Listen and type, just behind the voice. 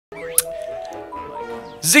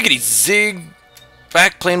Ziggity zig!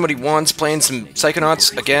 Back playing what he wants, playing some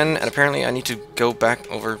Psychonauts again, and apparently I need to go back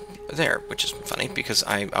over there, which is funny because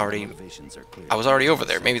I was already over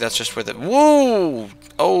there. Maybe that's just where the whoa!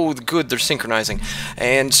 Oh, good, they're synchronizing,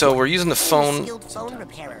 and so we're using the phone.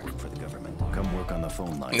 Come work on the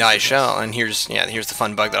phone line. I shall. And here's the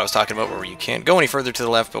fun bug that I was talking about, where you can't go any further to the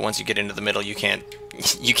left, but once you get into the middle, you can't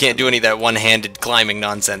do any of that one-handed climbing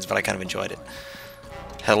nonsense. But I kind of enjoyed it.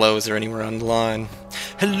 Hello, is there anywhere on the line?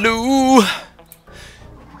 Hello.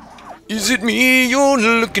 Is it me you're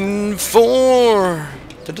looking for?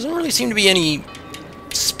 There doesn't really seem to be any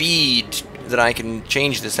speed that I can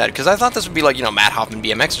change this at, because I thought this would be like, you know, Matt Hoffman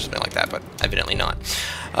BMX or something like that, but evidently not.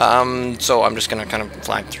 So I'm just gonna kind of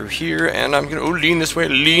fly through here, and I'm gonna lean this way,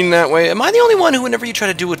 lean that way. Am I the only one who, whenever you try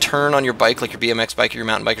to do a turn on your bike, like your BMX bike or your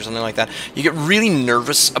mountain bike or something like that, you get really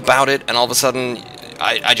nervous about it, and all of a sudden,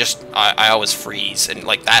 I always freeze, and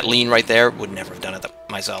like that lean right there, would never have done it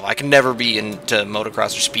myself. I can never be into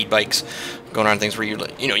motocross or speed bikes, going on things where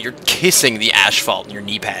you're kissing the asphalt in your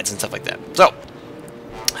knee pads and stuff like that. So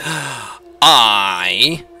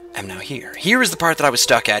I am now here. Here is the part that I was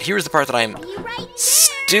stuck at. Here is the part that I am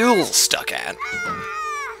still stuck at.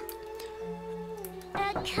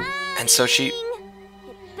 And so she... It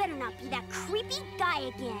better not be that creepy guy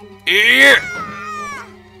again. Yeah.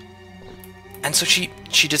 And so she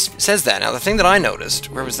just says that. Now the thing that I noticed,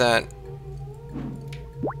 where was that?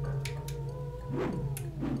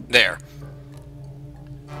 There.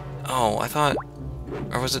 Oh, I thought...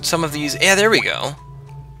 Or was it some of these... Yeah, there we go.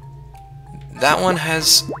 That one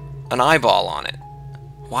has an eyeball on it.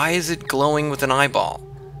 Why is it glowing with an eyeball?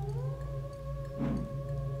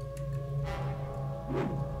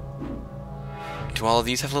 Do all of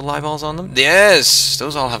these have little eyeballs on them? Yes!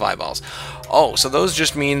 Those all have eyeballs. Oh, so those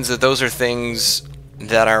just means that those are things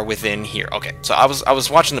that are within here. Okay, so I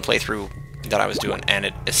was watching the playthrough that I was doing, and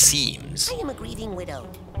it seems... I am a grieving widow.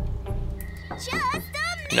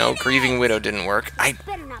 No, Grieving Widow didn't work. I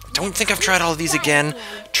don't think I've tried all of these again.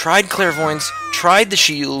 Tried Clairvoyance, tried the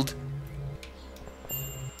Shield.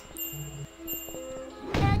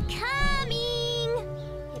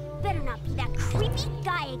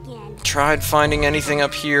 Tried finding anything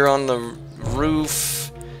up here on the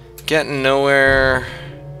roof. Getting nowhere.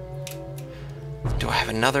 Do I have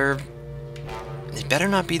another? It better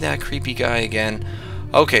not be that creepy guy again.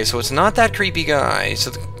 Okay, so it's not that creepy guy.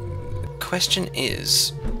 So the question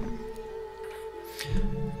is...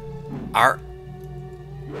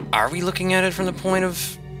 Are we looking at it from the point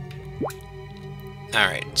of...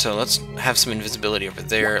 Alright, so let's have some invisibility over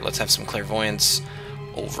there. Let's have some clairvoyance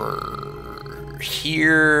over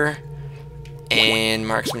here. And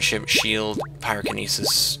marksmanship, shield,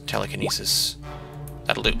 pyrokinesis, telekinesis.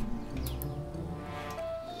 That'll do.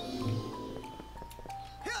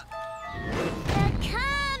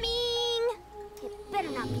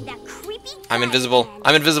 I'm invisible.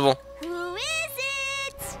 I'm invisible. Who is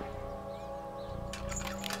it?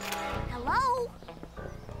 Hello?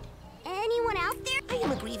 Anyone out there? I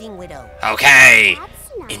am a grieving widow. Okay.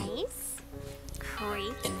 That's nice.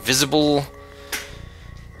 Creep. Invisible.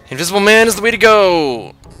 Invisible man is the way to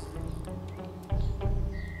go.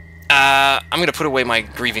 I'm gonna put away my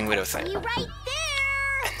grieving widow thing. Be right there.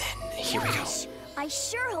 And then here we go. I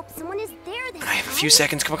sure hope someone is there this I have a time. few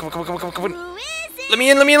seconds. Come on, come on, come on, come on, come on. Who is it? Let me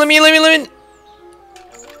in, let me in, let me in, let me in, let me in.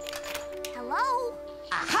 Hello?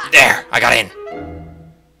 There, I got in.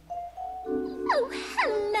 Oh,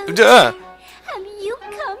 hello. Duh. Have you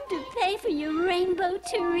come to pay for your rainbow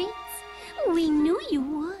treats? We knew you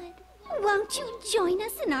would. Won't you join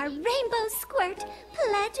us in our Rainbow Squirt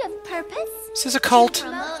Pledge of Purpose? Is this a cult?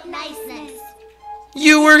 Promote niceness.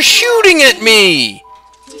 You were shooting at me.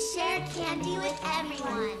 To share candy with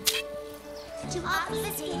everyone. To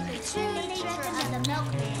obfuscate the true nature of the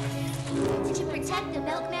milkman. To protect the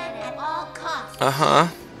milkman at all costs. Uh-huh.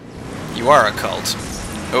 You are a cult.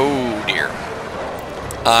 Oh, dear.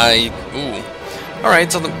 Ooh.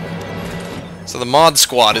 Alright, so the mod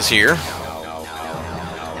squad is here.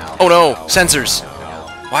 Oh no, sensors.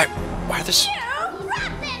 Why are this?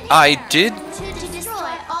 I did? To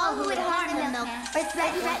destroy all who would harm the milk or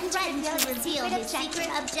threaten to reveal his secret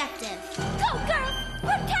objective. Go, girls!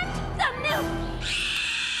 Protect the milk!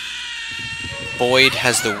 Boyd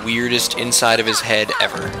has the weirdest inside of his head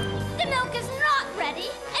ever. The milk is not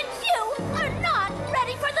ready, and you are not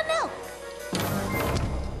ready for the milk!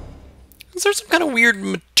 Is there some kind of weird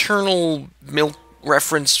maternal milk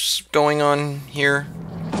reference going on here?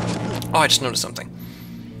 Oh, I just noticed something.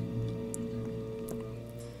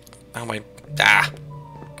 Oh, my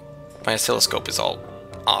oscilloscope is all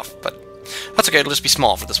off, but that's okay, it'll just be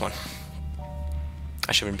small for this one.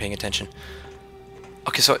 I should have been paying attention.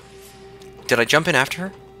 Okay, so... Did I jump in after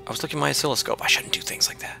her? I was looking at my oscilloscope. I shouldn't do things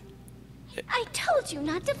like that. I told you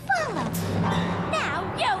not to follow.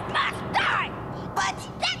 Now you must die. But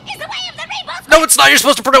that is the way of the rainbow. No, it's not. You're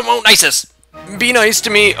supposed to promote niceness. Be nice to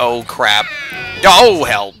me. Oh, crap. Oh,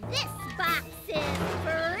 hell. This box is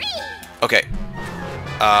free. Okay.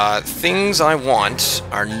 Things I want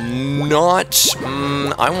are not...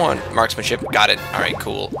 I want marksmanship. Got it. Alright,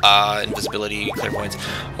 cool. Invisibility, clairvoyance.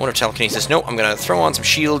 I want telekinesis. No, I'm gonna throw on some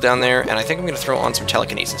shield down there, and I think I'm gonna throw on some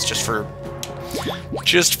telekinesis, just for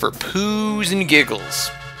poos and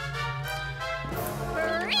giggles.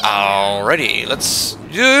 Alrighty, let's...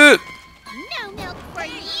 No milk for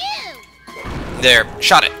you. There,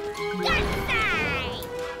 shot it.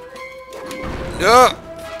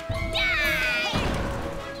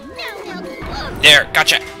 There,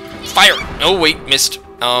 gotcha. Fire. Oh, wait, missed.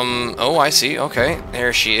 Oh, I see. Okay,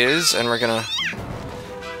 there she is, and we're gonna...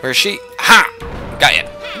 Where is she? Ha! Got ya.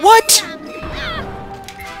 What?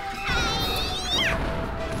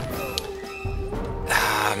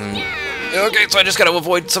 Okay, so I just gotta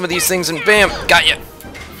avoid some of these things, and bam, got ya.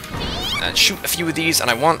 Shoot a few of these, and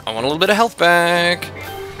I want a little bit of health back.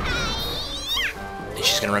 And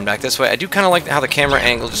she's gonna run back this way. I do kind of like how the camera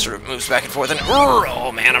angle just sort of moves back and forth. And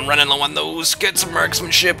oh man, I'm running low on those. Get some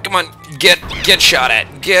marksmanship. Come on, get shot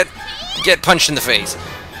at. Get punched in the face.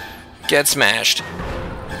 Get smashed.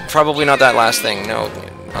 Probably not that last thing. No,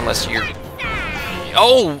 unless you're.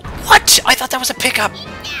 Oh, what? I thought that was a pickup.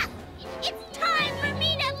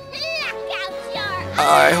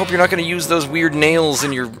 I hope you're not going to use those weird nails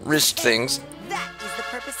in your wrist things. That is the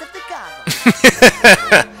purpose of the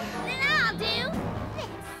goggles.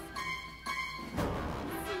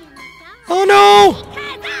 Oh no!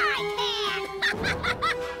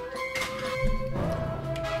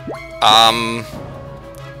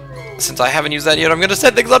 Since I haven't used that yet, I'm going to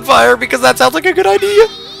set things on fire because that sounds like a good idea.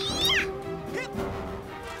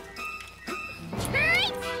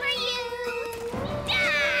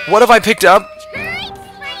 What have I picked up?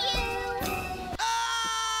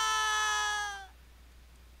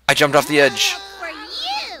 I jumped off the edge.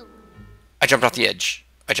 I jumped off the edge.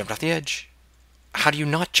 I jumped off the edge. How do you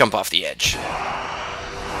not jump off the edge?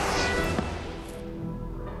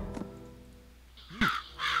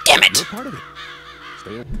 Damn it!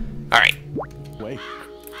 Alright.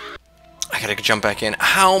 I gotta jump back in.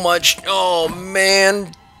 How much? Oh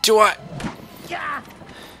man! Do I...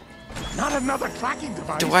 Not another tracking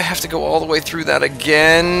device. Do I have to go all the way through that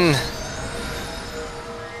again?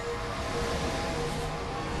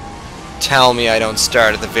 Tell me I don't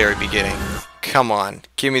start at the very beginning. Come on,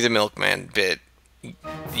 give me the milkman bit.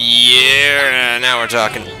 Yeah, now we're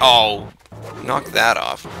talking. Oh, knock that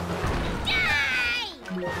off.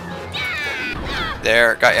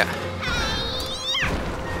 There, got ya.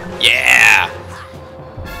 Yeah!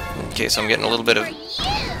 Okay, so I'm getting a little bit of...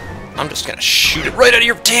 I'm just gonna shoot it right out of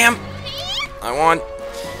your... Damn!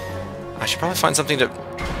 I should probably find something to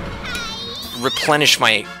replenish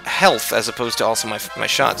my health as opposed to also my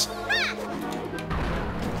shots.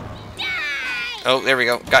 Oh, there we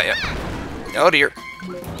go. Got ya. Oh dear.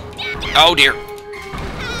 Oh dear.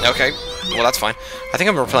 Okay. Well, that's fine. I think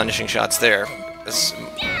I'm replenishing shots there.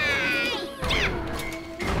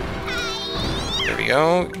 There we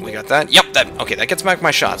go. We got that. Yep, okay, that gets back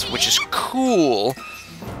my shots, which is cool.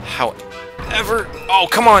 However... Oh,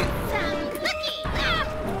 come on!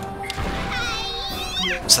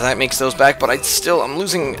 So that makes those back, but I'm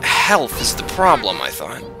losing health is the problem, I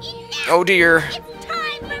thought. Oh dear.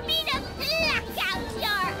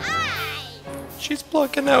 She's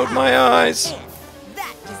blocking out my eyes.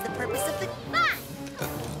 That is the purpose of the...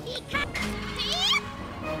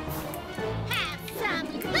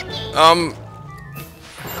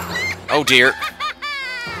 Oh dear.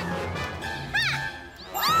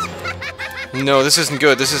 No, this isn't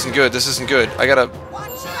good. This isn't good. This isn't good. I gotta...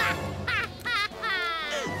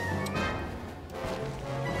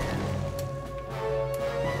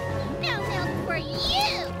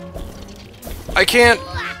 I can't...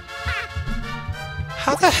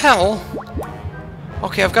 How the hell?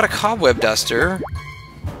 Okay, I've got a cobweb duster.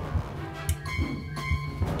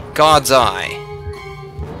 God's eye.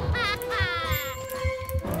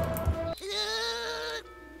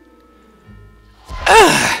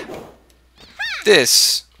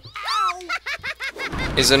 This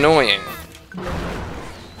is annoying.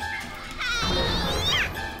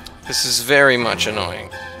 This is very much annoying.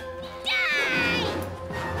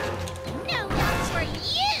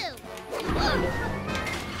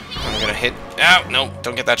 I'm gonna hit... Ow! No,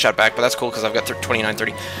 don't get that shot back, but that's cool because I've got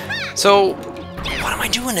 29-30. So, what am I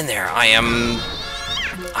doing in there? I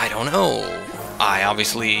don't know. I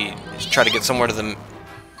obviously try to get somewhere to the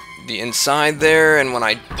the inside there, and when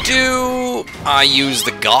I do, I use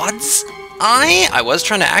the God's Eye. I was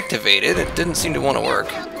trying to activate it. It didn't seem to want to work.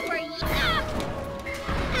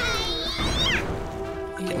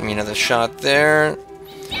 Getting me another shot there.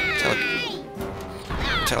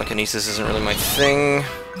 Telekinesis isn't really my thing.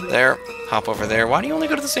 There. Hop over there. Why do you only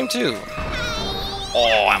go to the same two?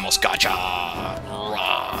 Oh, I almost gotcha.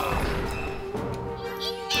 Rah.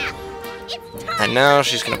 And now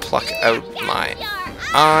she's gonna pluck out my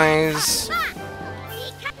eyes.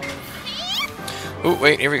 Ooh,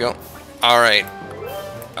 wait, here we go. Alright.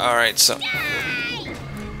 Alright, so...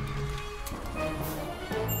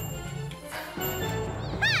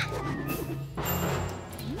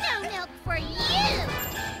 No milk for you.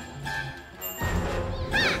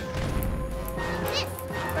 This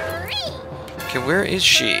free. Okay, where is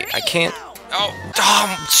she? I can't... Oh,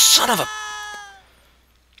 son of a...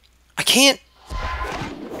 I can't...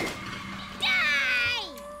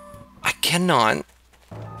 I cannot...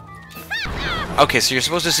 Okay, so you're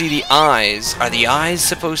supposed to see the eyes. Are the eyes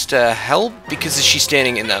supposed to help? Because is she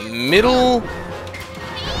standing in the middle?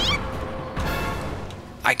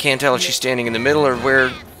 I can't tell if she's standing in the middle or where...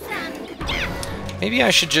 Maybe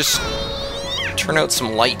I should just turn out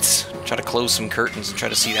some lights. Try to close some curtains and try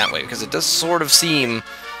to see that way. Because it does sort of seem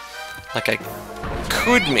like I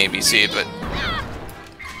could maybe see it, but...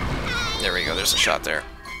 There we go, there's a shot there.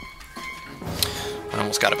 I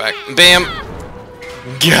almost got it back. Bam!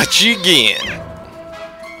 Got you again!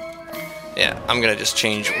 Yeah, I'm gonna just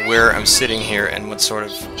change where I'm sitting here and what sort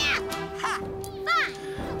of...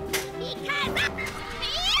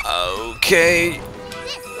 Okay...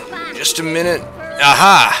 Just a minute.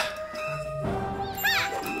 Aha!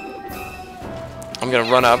 I'm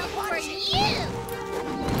gonna run up.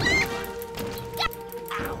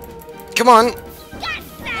 Come on!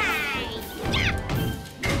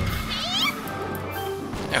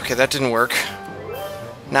 Okay, that didn't work.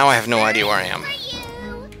 Now I have no idea where I am.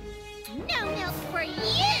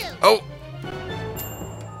 Oh!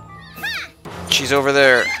 She's over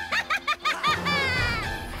there.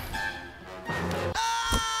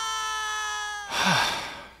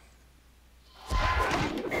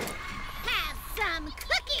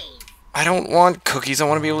 I don't want cookies, I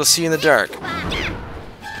want to be able to see in the dark.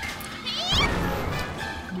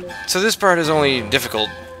 So this part is only difficult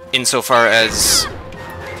insofar as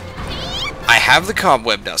I have the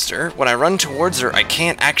cobweb duster. When I run towards her, I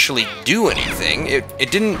can't actually do anything.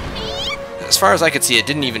 It didn't, as far as I could see, it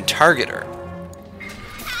didn't even target her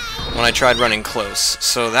when I tried running close.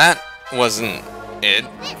 So that wasn't it.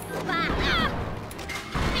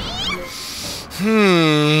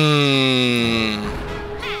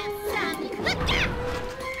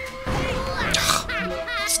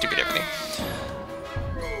 Stupid everything.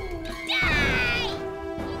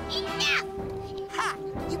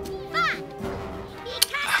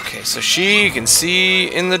 Okay, so she can see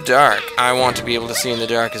in the dark. I want to be able to see in the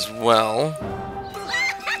dark as well.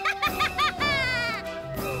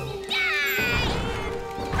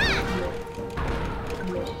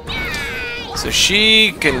 So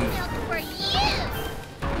she can...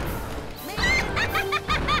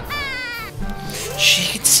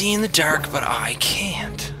 She can see in the dark, but I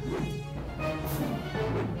can't.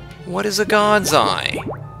 What is a God's Eye?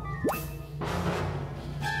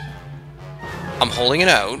 I'm holding it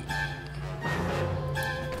out.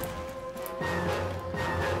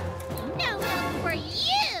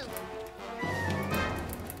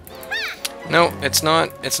 No, it's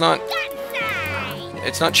not. It's not.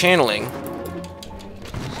 It's not channeling.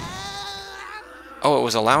 Oh, it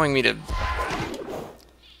was allowing me to...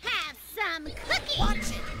 Have some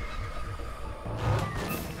cookies.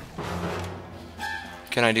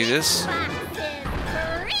 Can I do this?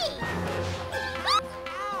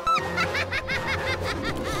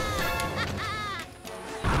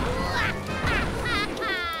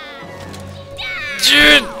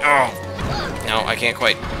 Dude! Oh! No, I can't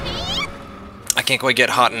quite get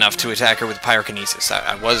hot enough to attack her with pyrokinesis.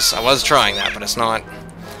 I was trying that, but it's not...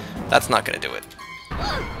 That's not gonna do it.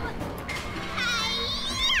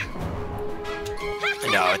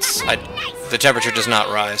 No, the temperature does not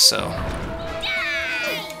rise, so...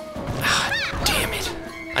 Ah, damn it.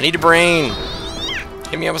 I need a brain!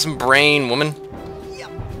 Hit me up with some brain, woman.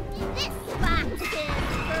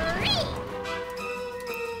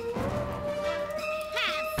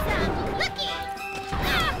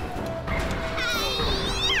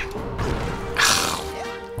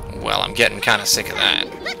 Well, I'm getting kind of sick of that.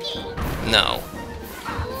 No.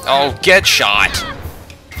 Oh, get shot!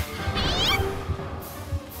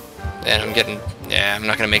 And I'm getting... Yeah, I'm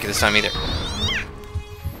not gonna make it this time either.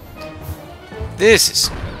 This is...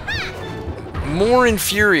 more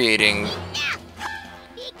infuriating.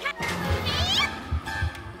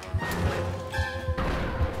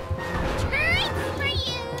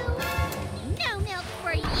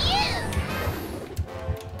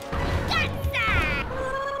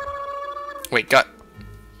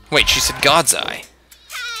 Wait, she said God's eye.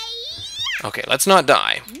 Okay, let's not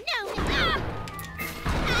die.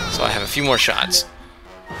 So I have a few more shots.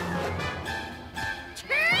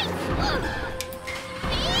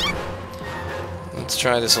 Let's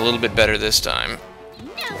try this a little bit better this time.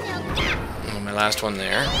 Oh, my last one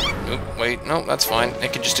there. Oop, wait, no, that's fine.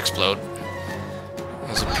 It could just explode.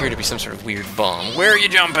 Those appear to be some sort of weird bomb. Where are you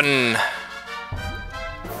jumping?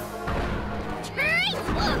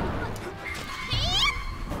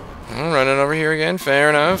 Oh, running over here again. Fair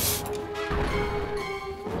enough.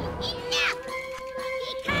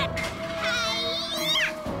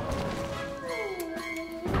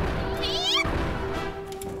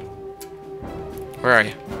 Where are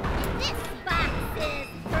you? This box is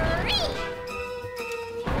free.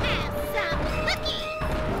 Have some cookies.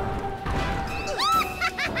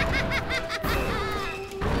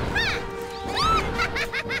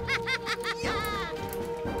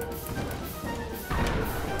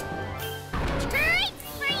 Treats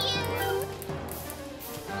for you.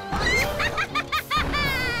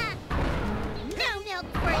 No milk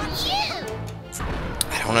for you.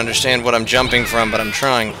 I don't understand what I'm jumping from, but I'm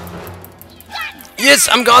trying. Yes,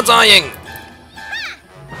 I'm God's eyeing!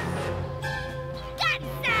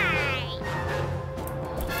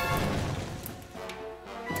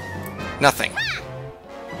 Nothing.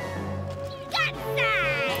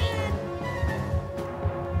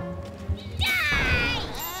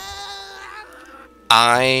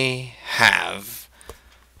 I have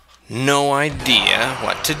no idea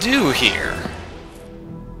what to do here.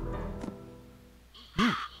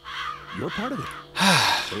 You're part of it.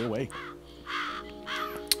 Stay away.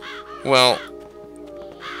 Well,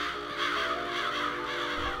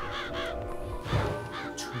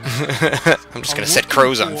 I'm just gonna set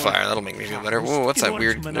crows on fire. That'll make me feel better. Whoa, what's that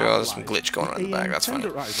weird? Oh, there's some glitch going on in the back. That's funny.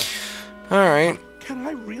 Alright. Can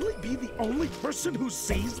I really be the only person who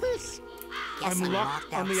sees this? I'm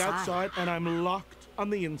locked on the outside and I'm locked on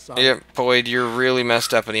the inside. Yep, Boyd, you're really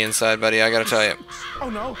messed up on the inside, buddy. I gotta tell you. Oh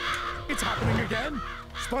no, it's happening again.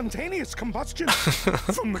 Spontaneous combustion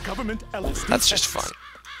from the government LSD. That's just fun.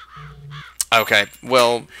 Okay,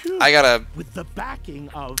 well, I gotta... With the backing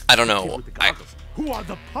of... I don't know. Who are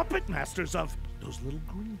the puppet masters of those little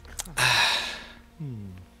green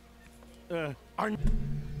cars?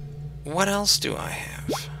 What else do I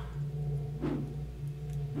have?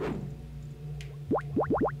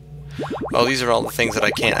 Oh, these are all the things that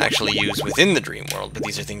I can't actually use within the dream world, but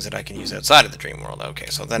these are things that I can use outside of the dream world. Okay,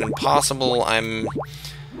 so then impossible, I'm...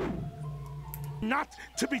 Not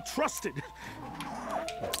to be trusted.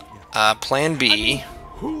 Plan B.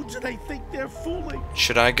 Who do they think they're fooling?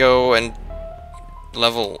 Should I go and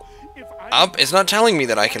level up? It's not telling me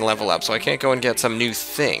that I can level up, so I can't go and get some new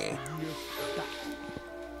thing.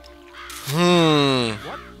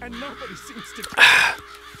 What? And nobody seems to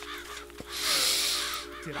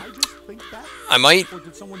Did I just think that? I might Or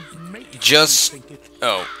did someone make just... me think it?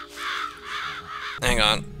 Oh. Hang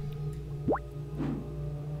on.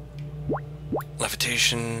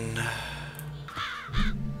 Levitation...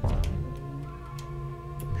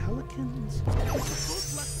 Pelicans?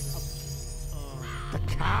 The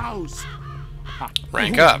cows.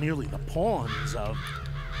 Rank Who are up. Merely the pawns of.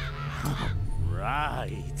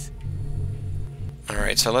 Right.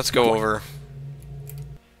 Alright, so let's go over.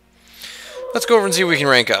 Let's go over and see if we can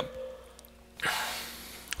rank up.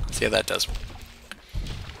 See how that does.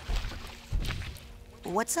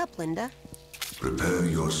 What's up, Linda? Prepare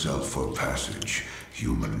yourself for passage,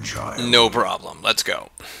 human child. No problem. Let's go.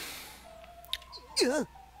 Ugh.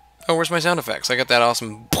 Oh, where's my sound effects? I got that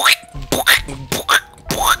awesome...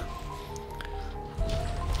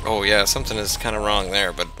 Oh yeah, something is kind of wrong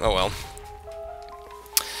there, but oh well.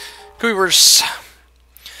 Could be worse.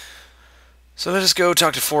 So let us go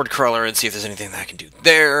talk to Ford Cruller and see if there's anything that I can do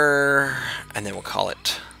there, and then we'll call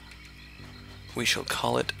it. We shall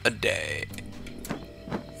call it a day.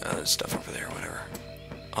 There's stuff over there, whatever.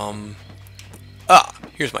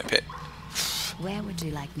 Here's my pit. Where would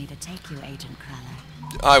you like me to take you, Agent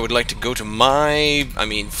Cruller? I would like to go to my, my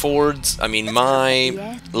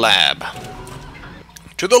lab.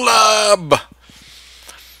 To the lab!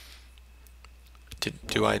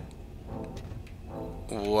 Do I...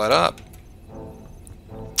 What up?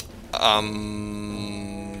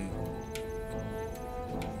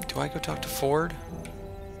 Do I go talk to Ford?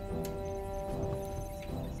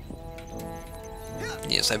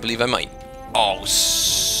 Yes, I believe I might. Oh,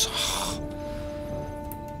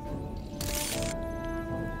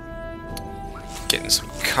 Getting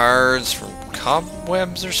some cards from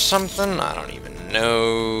cobwebs or something? I don't even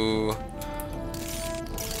know.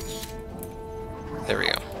 There we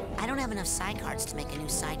go. I don't have enough side cards to make a new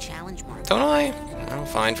side challenge mark. Don't I? Oh,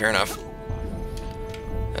 fine, fair enough.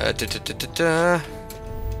 I'm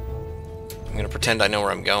gonna pretend I know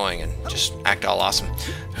where I'm going and just act all awesome.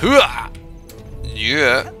 Hooah!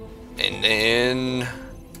 Yeah. And then...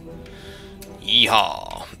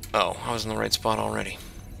 Yeehaw. Oh, I was in the right spot already.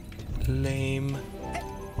 Lame.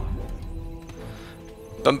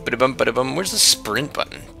 Bumpity-bumpity-bum. Where's the sprint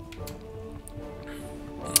button?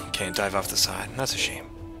 Can't dive off the side. That's a shame.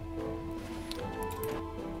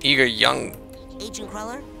 Eager young... Agent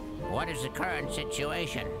Cruller? What is the current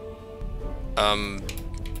situation? Oh.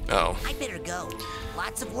 I better go.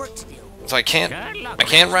 Lots of work to do. So I can't rank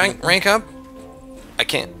up? I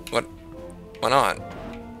can't. What? Why not?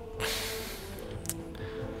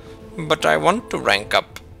 But I want to rank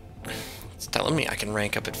up. It's telling me I can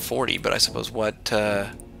rank up at 40, but I suppose what, 30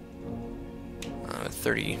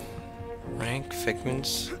 rank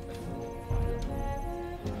figments?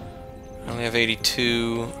 I only have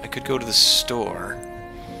 82. I could go to the store.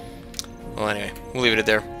 Well, anyway, we'll leave it at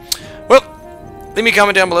there. Well, leave me a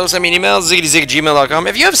comment down below, send me an email, ziggyzig@gmail.com.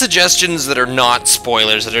 If you have suggestions that are not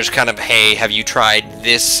spoilers, that are just kind of, hey, have you tried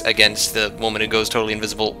this against the woman who goes totally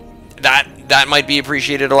invisible, that might be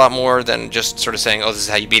appreciated a lot more than just sort of saying, oh, this is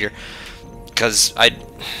how you beat her. Because I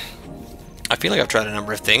feel like I've tried a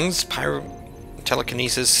number of things.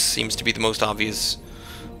 Telekinesis seems to be the most obvious.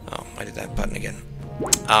 Oh, I did that button again.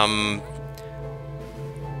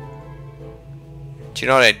 Do you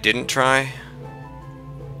know what I didn't try?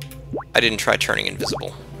 I didn't try turning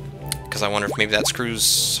invisible. Because I wonder if maybe that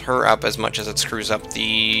screws her up as much as it screws up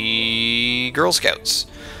the Girl Scouts.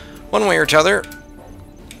 One way or t'other.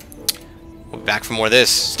 We'll be back for more of this.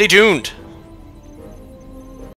 Stay tuned!